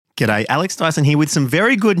G'day, Alex Dyson here with some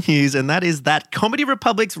very good news, and that is that Comedy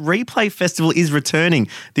Republic's Replay Festival is returning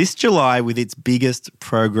this July with its biggest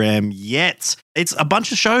program yet. It's a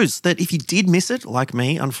bunch of shows that if you did miss it, like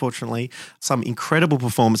me, unfortunately, some incredible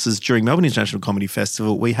performances during Melbourne International Comedy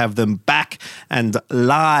Festival. We have them back and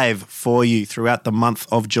live for you throughout the month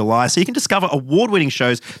of July. So you can discover award-winning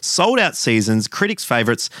shows, sold-out seasons, critics'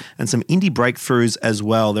 favourites, and some indie breakthroughs as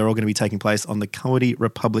well. They're all going to be taking place on the Comedy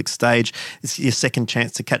Republic stage. It's your second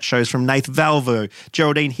chance to catch shows from Nath Valvo,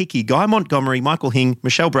 Geraldine Hickey, Guy Montgomery, Michael Hing,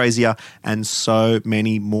 Michelle Brazier, and so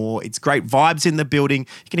many more. It's great vibes in the building.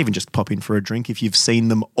 You can even just pop in for a drink if you've seen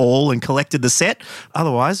them all and collected the set.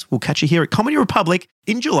 Otherwise, we'll catch you here at Comedy Republic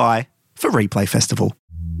in July for Replay Festival.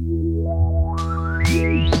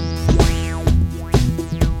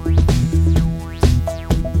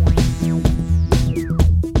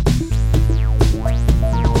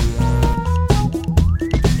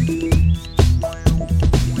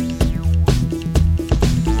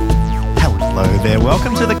 Hello there.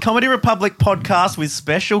 Welcome to the Comedy Republic podcast with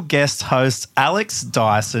special guest host Alex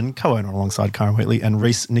Dyson, co-owner alongside Karen Wheatley and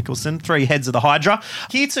Reese Nicholson, three heads of the Hydra,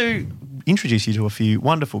 here to introduce you to a few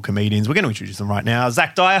wonderful comedians. We're going to introduce them right now.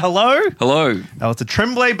 Zack, Dyer, hello. Hello. It's a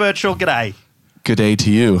Tremblay-Birchall, g'day. Good day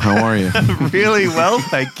to you. How are you? Really well,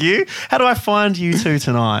 thank you. How do I find you two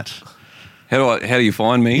tonight? How do you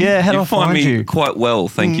find me? Yeah, how do I find me you? Quite well,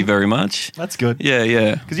 thank you very much. That's good.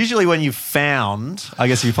 Yeah. Because usually when you've found, I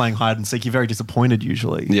guess if you're playing hide and seek, you're very disappointed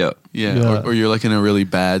usually. Yeah. Or you're like in a really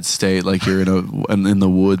bad state, like you're in the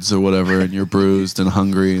woods or whatever, and you're bruised and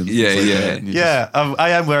hungry. And I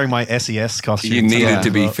am wearing my SES costume. You needed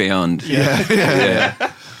to be found.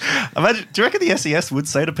 Yeah. Imagine, do you reckon the SES would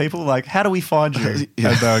say to people, like, how do we find you? Yeah.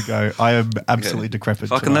 And they'll go, I am absolutely decrepit.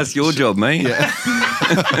 Fucking that's your job, mate. Yeah.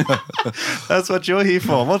 That's what you're here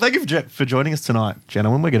for. Well, thank you for joining us tonight,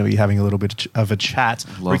 gentlemen. We're going to be having a little bit of a chat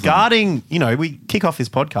regarding, we kick off this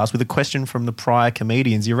podcast with a question from the prior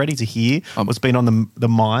comedians. You ready to hear what's been on the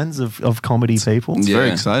minds of comedy people? It's very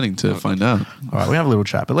exciting to find out. All right, we have a little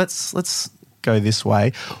chat, but let's go this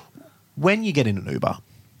way. When you get in an Uber,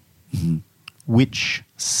 which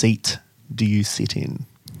seat do you sit in?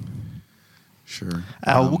 Sure.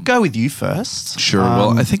 We'll go with you first. Sure.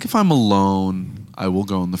 Well, I think if I'm alone, I will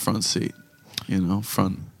go in the front seat.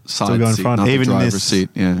 Front side go in seat, front, not even the in driver's this seat.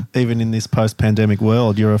 Yeah. Even in this post-pandemic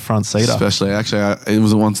world, you're a front seater. Especially, it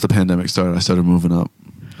was once the pandemic started, I started moving up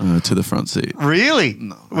to the front seat. Really?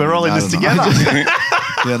 No, We're all in this together.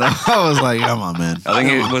 I was like, come on, man. I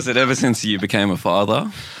think was it ever since you became a father?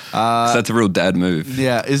 'Cause that's a real dad move.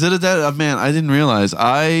 Yeah, is it a dad? Man, I didn't realize.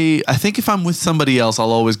 I think if I'm with somebody else,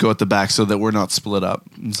 I'll always go at the back so that we're not split up,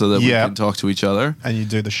 so that we can talk to each other. And you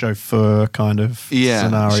do the chauffeur kind of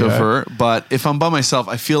scenario. Chauffeur. But if I'm by myself,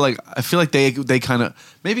 I feel like they kind of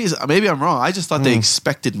maybe I'm wrong. I just thought they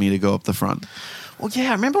expected me to go up the front. Well, yeah,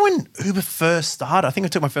 I remember when Uber first started. I think I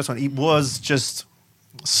took my first one. It was just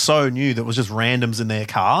so new that it was just randoms in their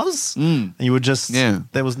cars, and you would just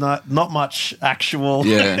there was not much actual.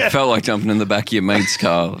 Yeah, it felt like jumping in the back of your mate's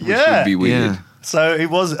car, which would be weird. Yeah. So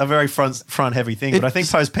it was a very front heavy thing, but I think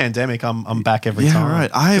post pandemic, I'm back every time. Yeah,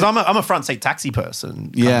 right. Because I'm a front seat taxi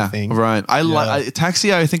person. Kind of thing. Right.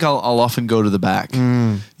 Taxi. I think I'll often go to the back.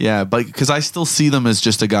 Yeah, but because I still see them as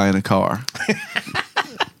just a guy in a car.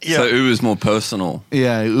 Yeah. So Uber's more personal.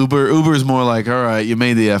 Yeah, Uber's more like, all right, you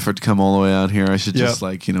made the effort to come all the way out here. I should just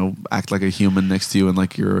act like a human next to you and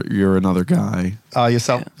like you're another guy.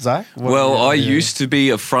 Yourself, Zack? Well, I used to be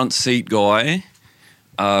a front seat guy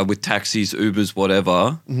with taxis, Ubers,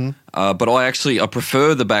 whatever. But I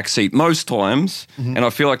prefer the back seat most times, and I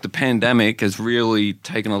feel like the pandemic has really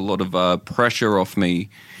taken a lot of pressure off me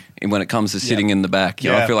when it comes to sitting in the back.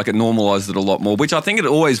 I feel like it normalised it a lot more, which I think it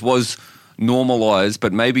always was normalised,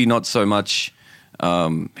 but maybe not so much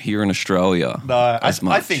here in Australia. No, as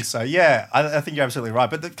much. I think so. Yeah, I think you're absolutely right.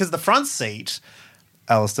 But because the front seat,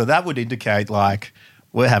 Alasdair, that would indicate like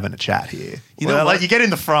we're having a chat here. You you get in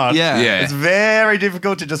the front. Yeah. It's very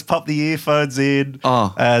difficult to just pop the earphones in.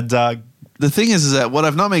 And the thing is that what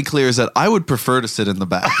I've not made clear is that I would prefer to sit in the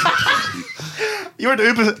back. You're an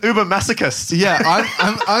Uber masochist. Yeah,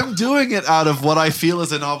 I'm doing it out of what I feel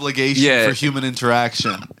is an obligation for human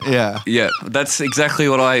interaction. Yeah. Yeah, that's exactly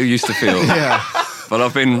what I used to feel. Yeah. But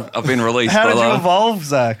I've been released. How did you evolve,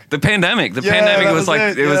 Zack? The pandemic. The pandemic was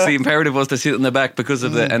like it was the imperative was to sit in the back because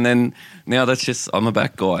of that, and then now that's just I'm a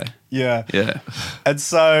back guy. Yeah. Yeah. And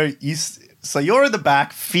so you're in the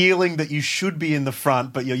back feeling that you should be in the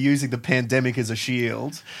front, but you're using the pandemic as a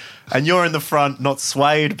shield. And you're in the front not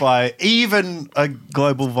swayed by even a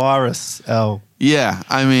global virus, Al. Yeah,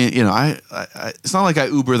 I mean, I it's not like I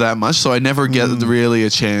Uber that much, so I never get really a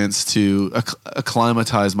chance to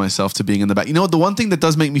acclimatize myself to being in the back. You know what? The one thing that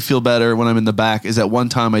does make me feel better when I'm in the back is at one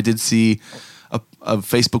time I did see a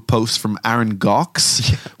Facebook post from Aaron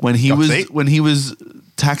Gox when he was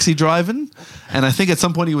taxi driving, and I think at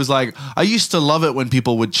some point he was like, I used to love it when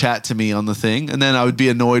people would chat to me on the thing, and then I would be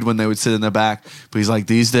annoyed when they would sit in the back, but he's like,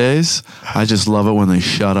 these days I just love it when they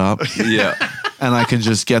shut up. Yeah. And I can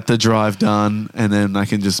just get the drive done, and then I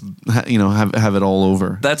can just have it all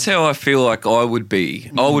over. That's how I feel like I would be.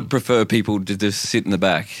 I would prefer people to just sit in the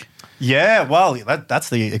back. Yeah, well, that's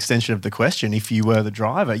the extension of the question. If you were the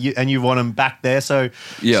driver and you want them back there so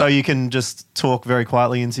you can just talk very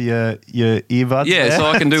quietly into your earbuds. Yeah, there so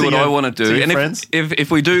I can do what I want to do. And if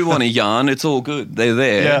we do want to yarn, it's all good. They're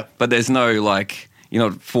there. Yeah. But there's no you're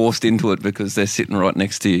not forced into it because they're sitting right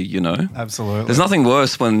next to you, Absolutely. There's nothing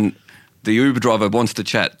worse when the Uber driver wants to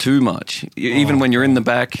chat too much, even when you're in the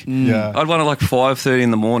back. Yeah. I'd want to 5:30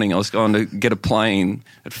 in the morning. I was going to get a plane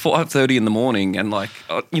at 5:30 in the morning, and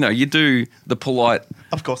you do the polite,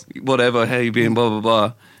 of course, whatever, how you been, blah blah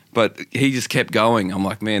blah. But he just kept going. I'm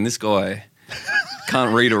like, man, this guy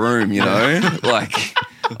can't read a room. I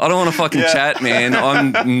don't want to fucking chat, man.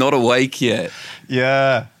 I'm not awake yet.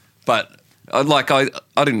 Yeah, but I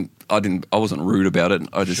wasn't rude about it.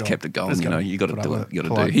 I just kept it going. You got to do it. You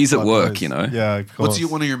got to do. He's at work. Yeah, of course.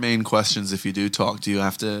 What's one of your main questions if you do talk? Do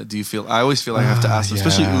you feel? I always feel like I have to ask them,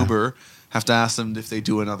 especially Uber. Have to ask them if they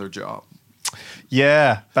do another job.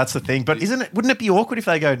 Yeah, that's the thing. But wouldn't it be awkward if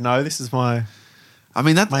they go, no, this is my. I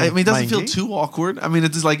mean, it doesn't feel too awkward. I mean,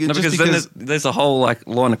 it's like because then there's a whole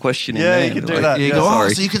line of questioning. Yeah, you can do that. You go,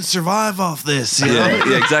 so you can survive off this.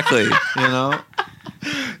 Yeah, exactly.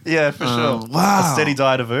 Yeah, for sure. Wow. A steady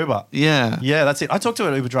diet of Uber. Yeah. Yeah, that's it. I talked to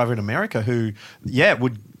an Uber driver in America who,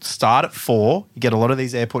 would start at 4. You get a lot of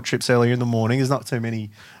these airport trips earlier in the morning. There's not too many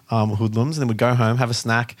hoodlums. And then would go home, have a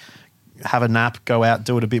snack, have a nap, go out,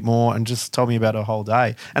 do it a bit more, and just told me about a whole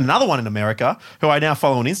day. And another one in America who I now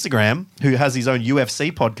follow on Instagram who has his own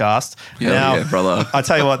UFC podcast. Yeah, brother. I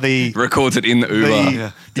tell you what, records it in the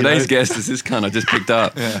Uber. Today's guest is this kind I just picked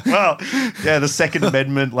up. Yeah. Well, the Second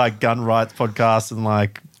Amendment, gun rights podcast,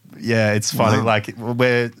 and it's funny. Wow.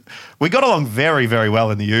 We got along very, very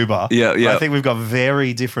well in the Uber. Yeah. I think we've got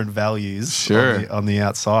very different values on the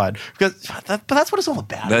outside. But that's what it's all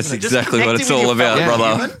about. That's exactly what it's all about,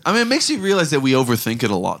 brother. Human. I mean, it makes you realize that we overthink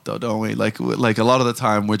it a lot, though, don't we? Like a lot of the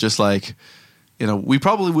time, we're just we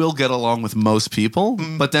probably will get along with most people,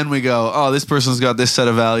 but then we go, oh, this person's got this set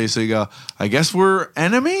of values. So you go, I guess we're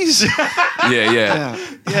enemies? Yeah,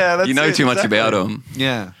 that's you know too much about them.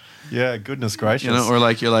 Yeah. Yeah, goodness gracious. Or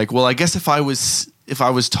you're like, well, I guess if I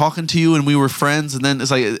was talking to you and we were friends, and then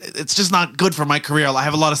it's just not good for my career. I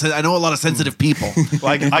have I know a lot of sensitive people.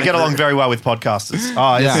 I get along very well with podcasters.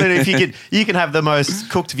 If you can have the most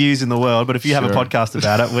cooked views in the world, but if you have a podcast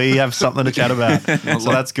about it, we have something to chat about. So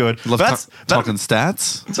that's good. Love talking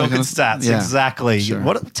stats. Talking stats, exactly. Sure.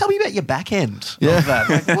 Tell me about your back end. Yeah. Of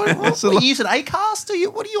that. What are you using Acast?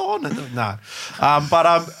 What are you on? No.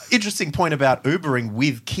 But interesting point about Ubering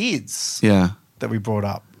with kids. Yeah. That we brought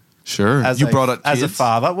up. Sure. You brought it as a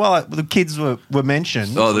father. Well, the kids were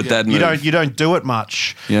mentioned. Oh, the dad move. You don't do it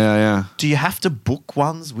much. Yeah. Do you have to book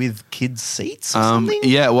ones with kids' seats or something?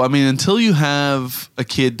 Yeah. Well, I mean, until you have a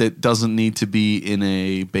kid that doesn't need to be in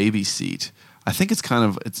a baby seat, I think it's kind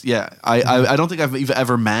of I don't think I've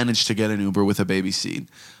ever managed to get an Uber with a baby seat.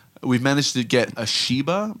 We've managed to get a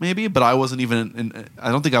Shiba maybe, but I wasn't even.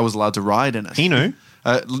 I don't think I was allowed to ride in it. He knew.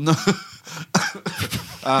 No.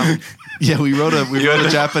 Yeah, we rode a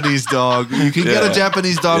Japanese dog. You can get a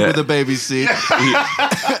Japanese dog with a baby seat,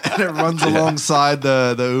 and it runs alongside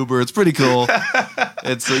the Uber. It's pretty cool.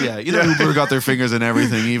 It's Uber got their fingers in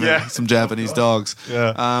everything, even some Japanese dogs.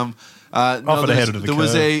 Yeah. There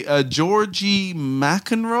was a Georgie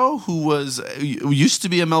McEnroe who used to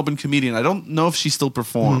be a Melbourne comedian. I don't know if she still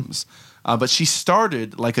performs. But she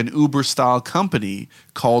started an Uber-style company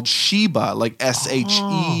called Sheba,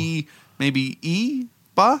 SHE, maybe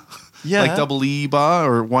E-ba? Yeah. Double E-ba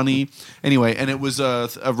or one E. Anyway, and it was a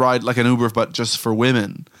ride like an Uber, but just for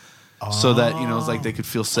women. So that, they could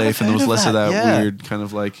feel safe and there was less of that weird kind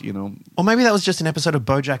of Or maybe that was just an episode of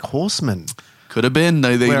BoJack Horseman. Could have been.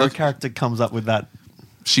 Where a character comes up with that.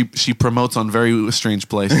 She promotes on very strange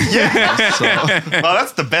places. Well,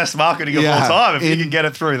 that's the best marketing of all time. If you can get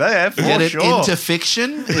it through there, get it into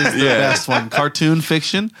fiction is the best one. Cartoon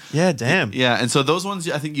fiction. Yeah, damn. Yeah, and so those ones,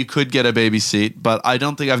 I think you could get a baby seat, but I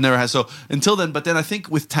don't think I've never had. So until then, but then I think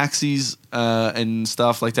with taxis and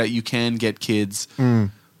stuff like that, you can get kids.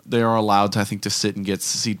 they are allowed to, I think, to sit and get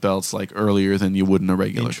seatbelts like earlier than you would in a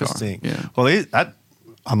regular Interesting. car. Yeah. Well, that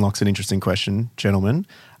unlocks an interesting question, gentlemen.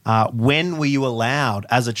 When were you allowed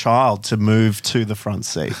as a child to move to the front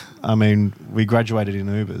seat? I mean, we graduated in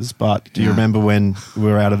Ubers, but do you remember when we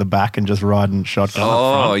were out of the back and just riding shotgun up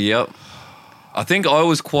Oh, front? yep. I think I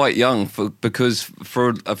was quite young because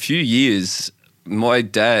for a few years, me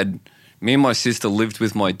and my sister lived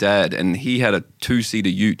with my dad, and he had a 2-seater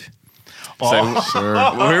ute. So we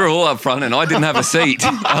were all up front, and I didn't have a seat.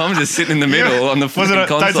 I'm just sitting in the middle on the fucking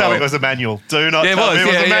console. Don't tell me it was a manual. Do not tell me it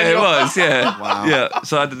was a manual. It was, yeah. Wow. Yeah,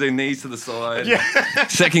 so I had to do knees to the side. Yeah.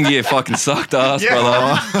 Second gear fucking sucked ass,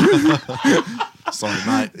 brother. Sorry,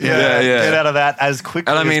 mate. Yeah. Get out of that as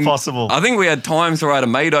quickly as possible. I think we had times where I had a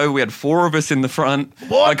Mado. We had 4 of us in the front.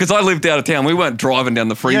 What? Because I lived out of town. We weren't driving down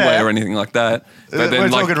the freeway or anything like that. But then, we're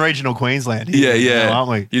talking regional Queensland here, yeah, aren't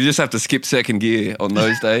we? You just have to skip second gear on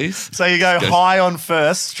those days. So you go high on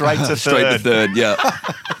first, straight to third. Straight to third, yeah.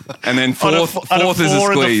 And then fourth is a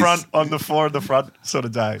squeeze. On the 4 in the front sort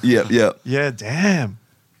of day. Yeah. Yeah, damn.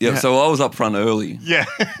 Yeah, so I was up front early. Yeah.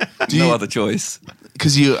 No other choice.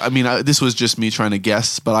 Because this was just me trying to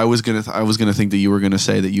guess, but I was gonna think that you were gonna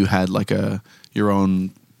say that you had like your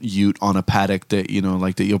own ute on a paddock that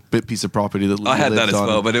your piece of property that I had that as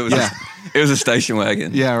well, but it was a station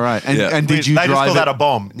wagon. Yeah, right. And did you They just drive call that a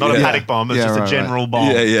bomb, not a paddock bomb. It's just a general bomb.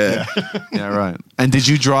 Yeah. Yeah, right. And did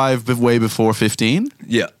you drive way before 15?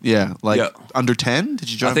 Yeah. Yeah, under 10? Did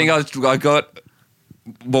you drive? I think I got.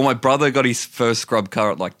 Well, my brother got his first scrub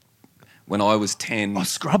car at when I was 10. A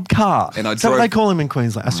scrub car. And I Is that what drove- they call him in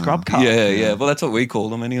Queensland? A scrub car. Yeah. Well, that's what we call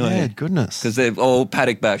them anyway. Yeah, goodness. Because they're all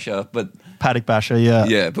paddock basher, but Paddock basher, yeah.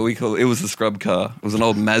 yeah, but it was the scrub car. It was an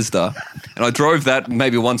old Mazda. And I drove that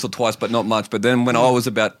maybe once or twice, but not much. But then when I was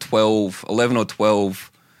about 11 or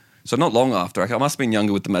 12, so not long after, I must have been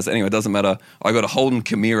younger with the Mazda. Anyway, it doesn't matter. I got a Holden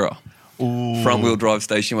Chimera. Front-wheel drive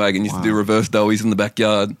station wagon. Used to do reverse doughies in the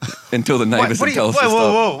backyard until the neighbours would tell us to stop.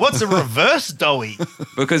 Whoa. What's a reverse doughy?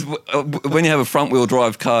 Because when you have a front-wheel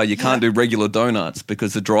drive car, you can't do regular donuts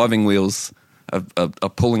because the driving wheels are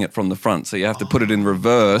pulling it from the front. So you have to put it in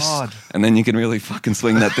reverse, and then you can really fucking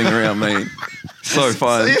swing that thing around, mate. So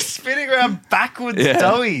fun. So you're spinning around backwards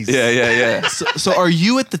doughies. Yeah. So are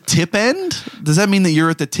you at the tip end? Does that mean that you're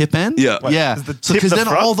at the tip end? Yeah. Yeah. Is the So tip because the then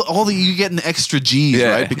front? all the you get an extra G's,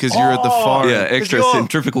 Yeah. right? Because you're at the far Yeah, end. extra you're-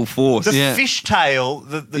 centrifugal force. The Yeah. fishtail,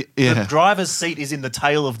 the Yeah. driver's seat is in the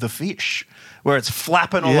tail of the fish, where it's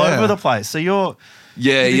flapping all Yeah. over the place. So you're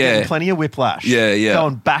getting plenty of whiplash. Yeah.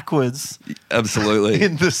 Going backwards Absolutely.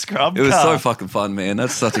 in the scrub It was car. so fucking fun, man.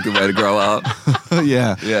 That's such a good way to grow up.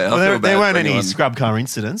 Yeah. Yeah, I Well, feel bad there weren't for any anyone. scrub car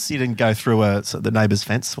incidents. You didn't go through the neighbour's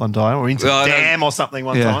fence one time or into Well, a I don't- dam or something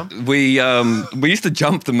one Yeah. time. We used to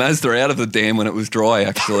jump the Mazda out of the dam when it was dry,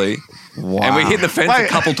 actually. Wow. And we hit the fence Wait. a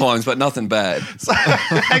couple times, but nothing bad. So,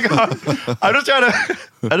 hang on. I'm just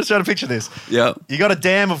trying to picture this. Yeah. You got a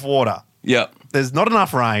dam of water. Yeah. There's not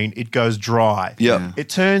enough rain. It goes dry. Yeah. It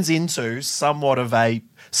turns into somewhat of a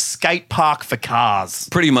skate park for cars.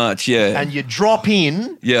 Pretty much, yeah. And you drop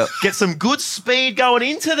in, Yeah. get some good speed going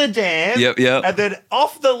into the dam, Yep. and then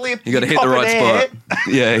off the lip, You got to hit cop the right an air. spot.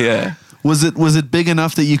 Yeah. Was it big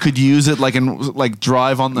enough that you could use it like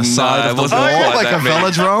drive on the side it of the wasn't wall quite like that a big.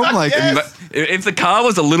 velodrome? Like Yes. If the car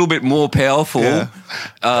was a little bit more powerful, Yeah.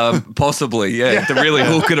 possibly, to really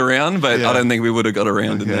hook it around, but Yeah. I don't think we would have got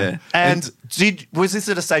around in there. And was this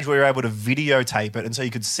at a stage where you were able to videotape it and so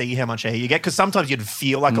you could see how much air you get? Because sometimes you'd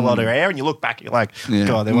feel like a lot of air and you look back, you're like, Yeah.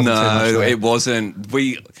 God, there wasn't too much No, there. it wasn't.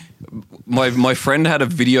 My friend had a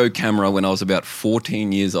video camera when I was about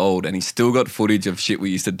 14 years old, and he still got footage of shit we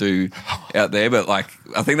used to do out there. But I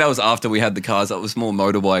think that was after we had the cars. That was more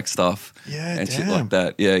motorbike stuff, and shit damn. like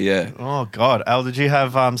that. Yeah. Oh God, Al, did you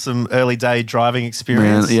have some early day driving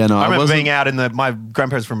experience? Man, yeah, no, I I remember wasn't- being out in my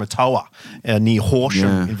grandparents from Matoa near Horsham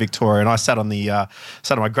Yeah. in Victoria, and I sat on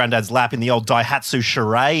my granddad's lap in the old Daihatsu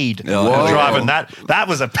Charade, Oh, driving yeah. that. That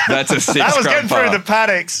was a That's a sick that was scrub getting car. through the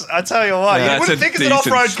paddocks. I tell you what, Yeah, you that's wouldn't a think it's an decent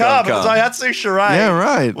off-road car, scrub but the car. Daihatsu Charade, Yeah,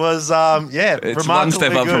 right. was It's one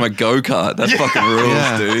step up from a go-kart. That's fucking rules,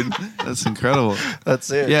 Yeah. dude. that's incredible.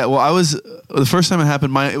 That's it. Yeah, well, the first time it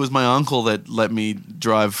happened, it was my uncle that let me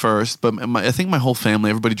drive first. But I think my whole family,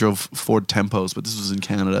 everybody drove Ford Tempos, but this was in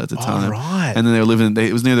Canada at the time. right. And then they were living.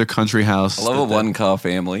 It was near their country house. I love a one-car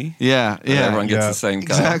family. Yeah, yeah. Everyone gets Yeah. the same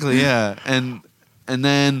car. Exactly. Yeah, and And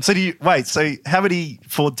then So how many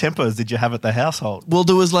Ford Tempos did you have at the household? well,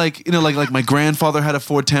 there was like my grandfather had a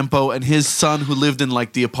Ford Tempo, and his son who lived in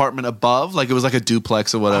like the apartment above, like it was like a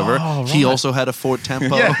duplex or whatever. Oh, He right. also had a Ford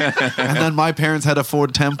Tempo, and then my parents had a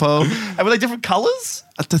Ford Tempo. And were they different colors?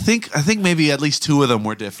 I think maybe at least two of them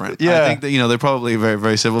were different. Yeah. I think that, they're probably very,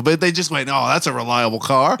 very civil, but they just went, "Oh, that's a reliable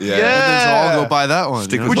car." Yeah. And then so I'll go buy that one.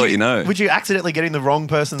 Stick you know? with what you know. Would you accidentally get in the wrong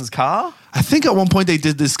person's car? I think at one point they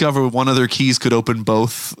did discover one of their keys could open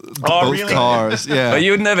both really? cars. Yeah. But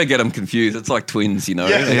you would never get them confused. It's like twins, Yeah. They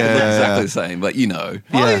look Yeah. exactly the same, but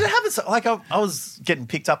Well, it happens. Like I was getting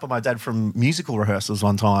picked up by my dad from musical rehearsals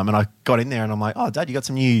one time, and I got in there and I'm like, "Oh, Dad, you got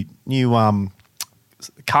some new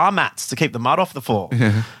car mats to keep the mud off the floor."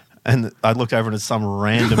 Yeah. And I looked over and it's some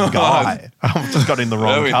random guy. I've just got in the wrong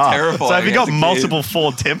That'd be car. terrifying So if you as got a kid. multiple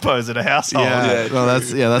Ford Tempos at a household, Yeah, well,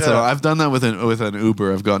 that's Yeah. all. I've done that with an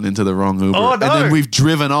Uber. I've gotten into the wrong Uber, Oh, and no. then we've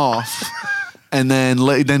driven off, and then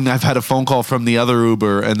I've had a phone call from the other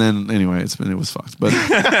Uber, and then anyway, it was fucked. But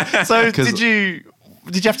So 'Cause- did you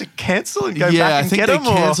have to cancel and go yeah, back I and think get they them?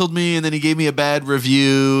 Or? canceled me, and then he gave me a bad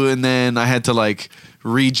review, and then I had to like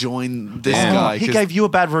rejoin this guy. He 'cause- gave you a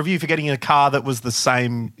bad review for getting a car that was the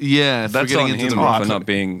same. yeah, for that's getting on into him the for wrong. not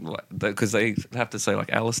being because they have to say like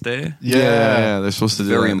Alasdair. Yeah, they're supposed to do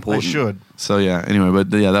Very that. They important. should. So yeah, anyway,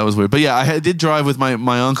 but yeah, that was weird. But yeah, I did drive with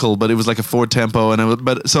my uncle, but it was like a Ford Tempo, and I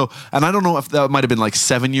don't know if that might have been like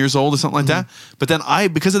 7 years old or something like that. But then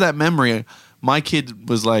because of that memory, my kid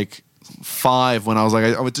was like 5 when I was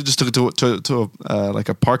like, I just took it to like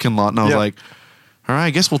a parking lot, and I was Yeah. like, all right, I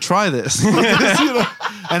guess we'll try this. You know?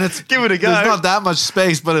 And it's Give it a go. There's not that much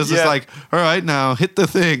space, but it's just Yeah. like, all right, now hit the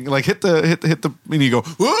thing, like hit the, and you go,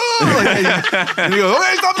 whoa, like, and you go,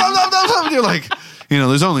 okay, stop, and you're like.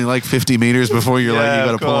 There's only like 50 meters before you're like, Yeah, you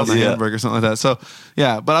got of to pull on the course. handbrake or something like that. So,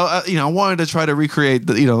 yeah, but I wanted to try to recreate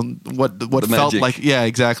what The felt magic. like, yeah,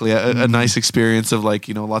 exactly, a nice experience of like,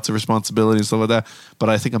 lots of responsibility and stuff like that. But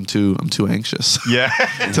I think I'm too anxious Yeah.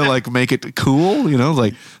 to like make it cool.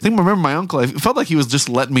 Like, I think I remember my uncle. I felt like he was just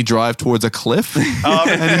letting me drive towards a cliff,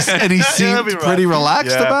 and he seemed that'd be right. pretty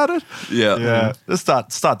relaxed Yeah. about it. Yeah. Yeah. Let's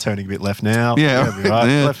start turning a bit left now. Yeah, That'll be right.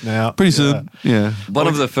 yeah. Left now. Pretty Yeah. soon. Yeah. One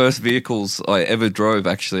of the first vehicles I ever drove,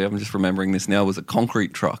 actually, I'm just remembering this now, was a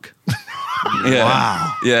concrete truck. Yeah.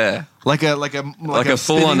 Wow. Yeah. Like a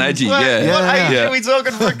full on spinning- edgy. What, Yeah. what age Yeah. are we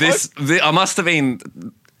talking about? I must have been.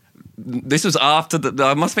 This was after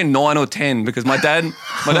I must have been 9 or 10 because my dad's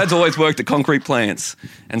always worked at concrete plants,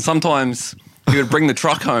 and sometimes he would bring the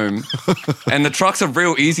truck home, and the trucks are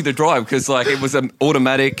real easy to drive because like it was an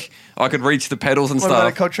automatic. I could reach the pedals and What about a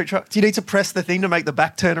stuff. concrete truck? Do you need to press the thing to make the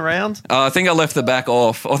back turn around? I think I left the back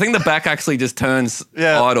off. I think the back actually just turns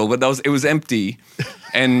Yeah. idle, but it was empty.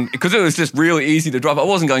 And because it was just really easy to drive, I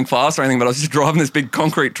wasn't going fast or anything, but I was just driving this big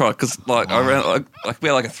concrete truck because like I ran we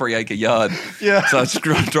had like a 3-acre yard. Yeah. So I was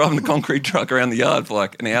just driving the concrete truck around the yard for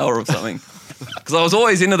like an hour or something. Because I was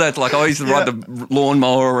always into that. Like I used to ride the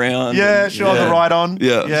lawnmower around. Yeah, and- sure, the ride on.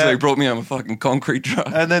 Yeah. Yeah. So he brought me on a fucking concrete truck.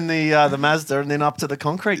 And then the Mazda, and then up to the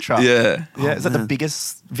concrete truck. Yeah. Yeah. Is that the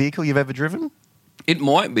biggest vehicle you've ever driven? It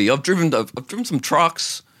might be. I've driven some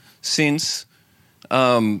trucks since,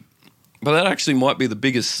 but that actually might be the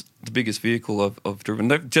biggest vehicle I've driven.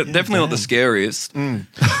 Definitely not the scariest.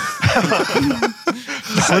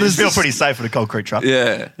 So you feel pretty safe in a concrete truck.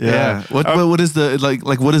 Yeah. Yeah. What is the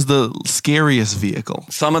what is the scariest vehicle?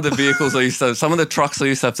 Some of the vehicles some of the trucks I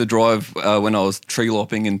used to have to drive when I was tree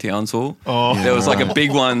lopping in Townsville. Oh. There was like a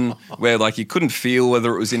big one where like you couldn't feel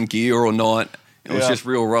whether it was in gear or not. It was Yeah. just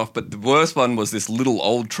real rough. But the worst one was this little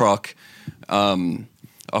old truck.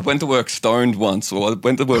 I went to work stoned once, or I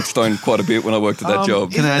went to work stoned quite a bit when I worked at that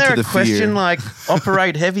job. Isn't add there to a the question fear. like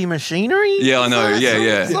operate heavy machinery? Yeah, I know. Is that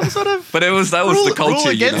Yeah. Some sort of. But that was the Rule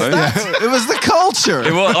culture, you against know. that? It was the culture.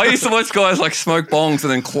 I used to watch guys like smoke bongs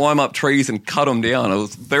and then climb up trees and cut them down. It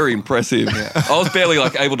was very impressive. I was barely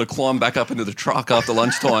like able to climb back up into the truck after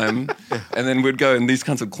lunchtime, and then we'd go and these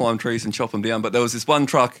cunts would climb trees and chop them down. But there was this one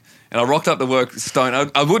truck, and I rocked up to work stoned.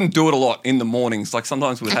 I wouldn't do it a lot in the mornings. Like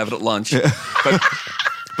sometimes we'd have it at lunch,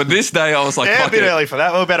 but this day I was like, Yeah, a fuck bit it. early for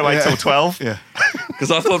that. We're better wait till 12. Yeah. Because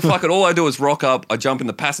I thought, fuck it, all I do is rock up, I jump in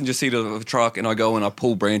the passenger seat of the truck, and I go and I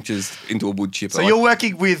pull branches into a wood chipper. So you're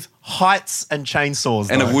working with heights and chainsaws,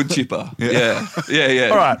 and though. a wood chipper. Yeah.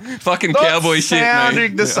 All right. Fucking Not cowboy shit,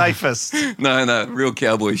 sounding mate. the safest. No, real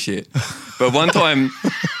cowboy shit. But one time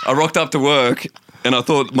I rocked up to work and I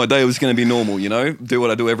thought my day was going to be normal, you know, do what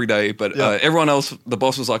I do every day. But everyone else, the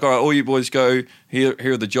boss was like, all right, all you boys go. Here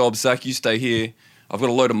are the jobs. Zach, you stay here. I've got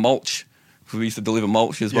a load of mulch. We used to deliver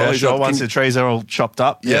mulch as well. Yeah, He's sure. like, Once the trees are all chopped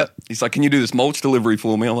up. yeah. He's like, can you do this mulch delivery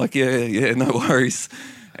for me? I'm like, yeah, no worries.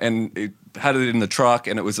 And had it in the truck,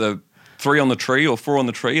 and it was a 3 on the tree or 4 on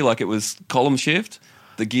the tree, like it was column shift.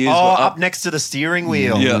 The gears were up next to the steering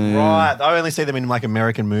wheel. Yeah. Right. I only see them in like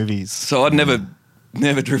American movies. So I'd never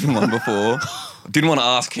driven one before. Didn't want to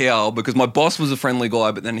ask how because my boss was a friendly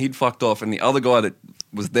guy, but then he'd fucked off, and the other guy that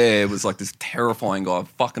was there was like this terrifying guy.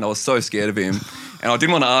 I was so scared of him, and I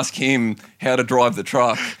didn't want to ask him how to drive the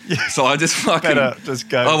truck. So I just fucking better just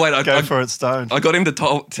go. Go for it, stone. I got him to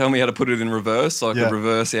tell me how to put it in reverse, so I could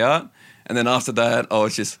reverse out. And then after that, I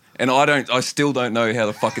was just, and I still don't know how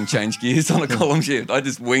to fucking change gears on a column shift. I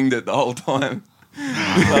just winged it the whole time.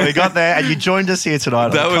 Well, we got there, and you joined us here tonight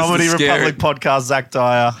on the Comedy Republic podcast, Zack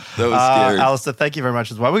Dyer. That was scary. Alasdair, thank you very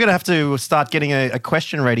much as well. We're going to have to start getting a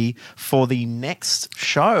question ready for the next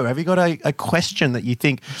show. Have you got a question that you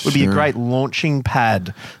think would be a great launching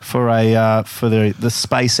pad for the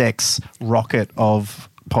SpaceX rocket of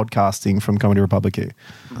podcasting from Comedy Republic here?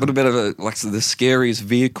 What about the scariest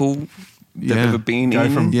vehicle they've ever been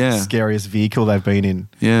in? From scariest vehicle they've been in.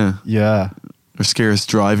 Yeah. Or scariest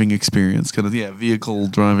driving experience, vehicle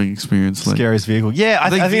driving experience. Scariest vehicle. Yeah, I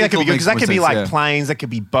think that could be good because that could be like planes, that could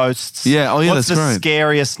be boats. Yeah, What's that's the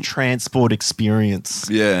scariest transport experience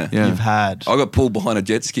you've had? I got pulled behind a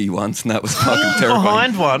jet ski once, and that was fucking terrifying.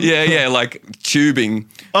 Behind one? Yeah, like tubing.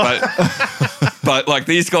 But like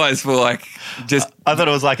these guys were like just... I thought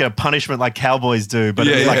it was like a punishment like cowboys do, but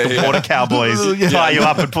it was like the water cowboys tie you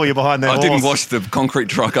up and pull you behind their horse. I didn't wash the concrate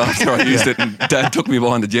truck after I used it, and Dad took me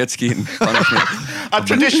behind the jet ski and punished me. A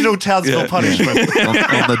traditional Townsville punishment. on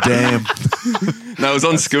the dam. No, it was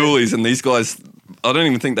on schoolies, and these guys, I don't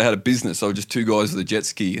even think they had a business. They were just 2 guys with a jet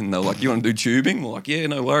ski, and they were like, "You want to do tubing?" We're like, "Yeah,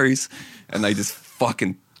 no worries." And they just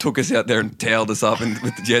fucking took us out there and towed us up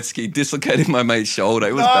with the jet ski, dislocated my mate's shoulder.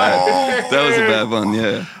 It was bad. That was a bad one,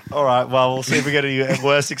 yeah. All right, well, we'll see if we get any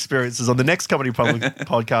worse experiences on the next Comedy Republic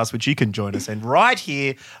podcast, which you can join us in right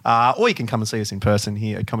here, or you can come and see us in person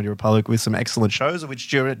here at Comedy Republic with some excellent shows, of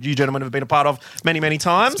which you gentlemen have been a part of many, many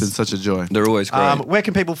times. It's been such a joy. They're always great. Where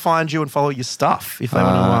can people find you and follow your stuff if they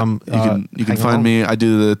want to? You can find me. I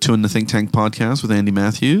do the Two in the Think Tank podcast with Andy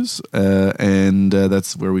Matthews, and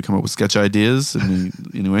that's where we come up with sketch ideas. And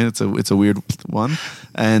anyway, it's a weird one,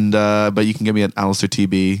 and but you can get me at Alasdair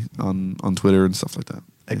TB on Twitter and stuff like that.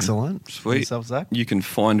 Excellent. Sweet. Yourself, Zack? You can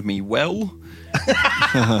find me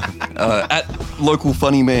at Local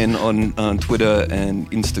Funny Man on Twitter and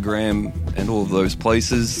Instagram and all of those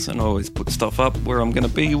places. And I always put stuff up where I'm going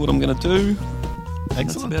to be, what I'm going to do.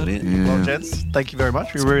 Excellent. That's about it. Yeah. Well, gents, thank you very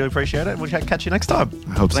much. We really appreciate it. We'll catch you next time.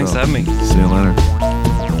 I hope Thanks so. for having me. See you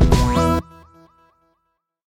later.